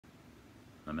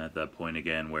I'm at that point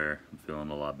again where I'm feeling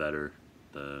a lot better.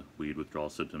 The weed withdrawal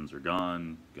symptoms are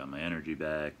gone, got my energy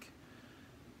back.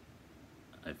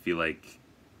 I feel like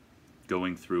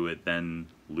going through it, then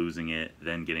losing it,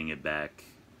 then getting it back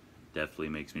definitely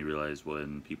makes me realize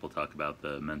when people talk about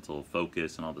the mental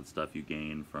focus and all that stuff you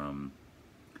gain from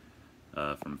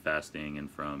fasting and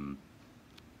from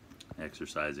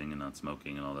exercising and not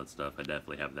smoking and all that stuff. I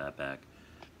definitely have that back.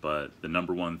 But the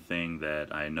number one thing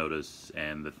that I notice,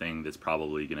 and the thing that's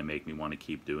probably going to make me want to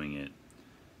keep doing it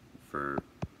for,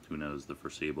 who knows, the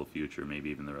foreseeable future, maybe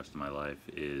even the rest of my life,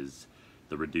 is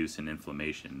the reduce in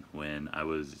inflammation. When I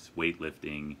was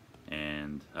weightlifting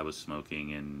and I was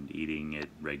smoking and eating at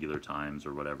regular times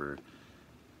or whatever,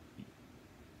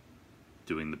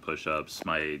 doing the push-ups,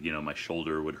 my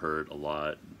shoulder would hurt a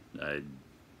lot. I'd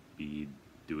be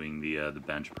doing the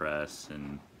bench press,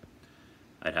 and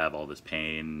I'd have all this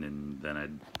pain, and then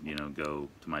I'd go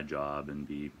to my job and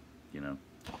be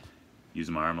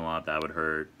using my arm a lot. That would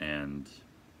hurt, and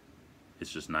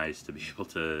it's just nice to be able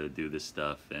to do this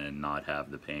stuff and not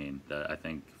have the pain. That, I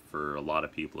think, for a lot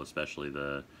of people, especially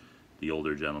the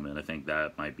older gentlemen, I think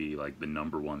that might be like the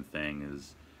number one thing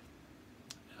is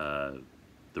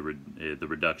the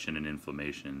reduction in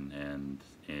inflammation and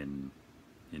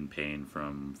in pain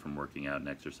from working out and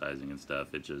exercising and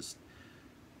stuff. It's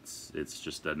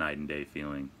just a night and day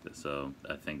feeling. So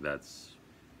I think that's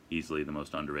easily the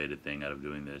most underrated thing out of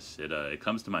doing this. It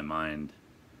comes to my mind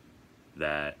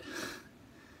that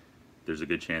there's a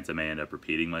good chance I may end up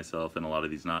repeating myself in a lot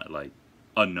of these, not like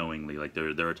unknowingly. Like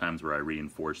there are times where I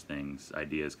reinforce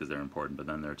ideas because they're important, but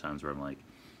then there are times where I'm like,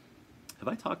 have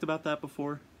I talked about that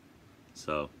before?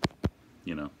 So,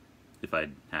 if I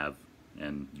have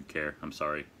and you care, I'm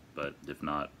sorry. But if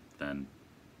not, then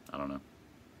I don't know.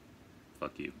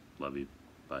 Fuck you. Love you.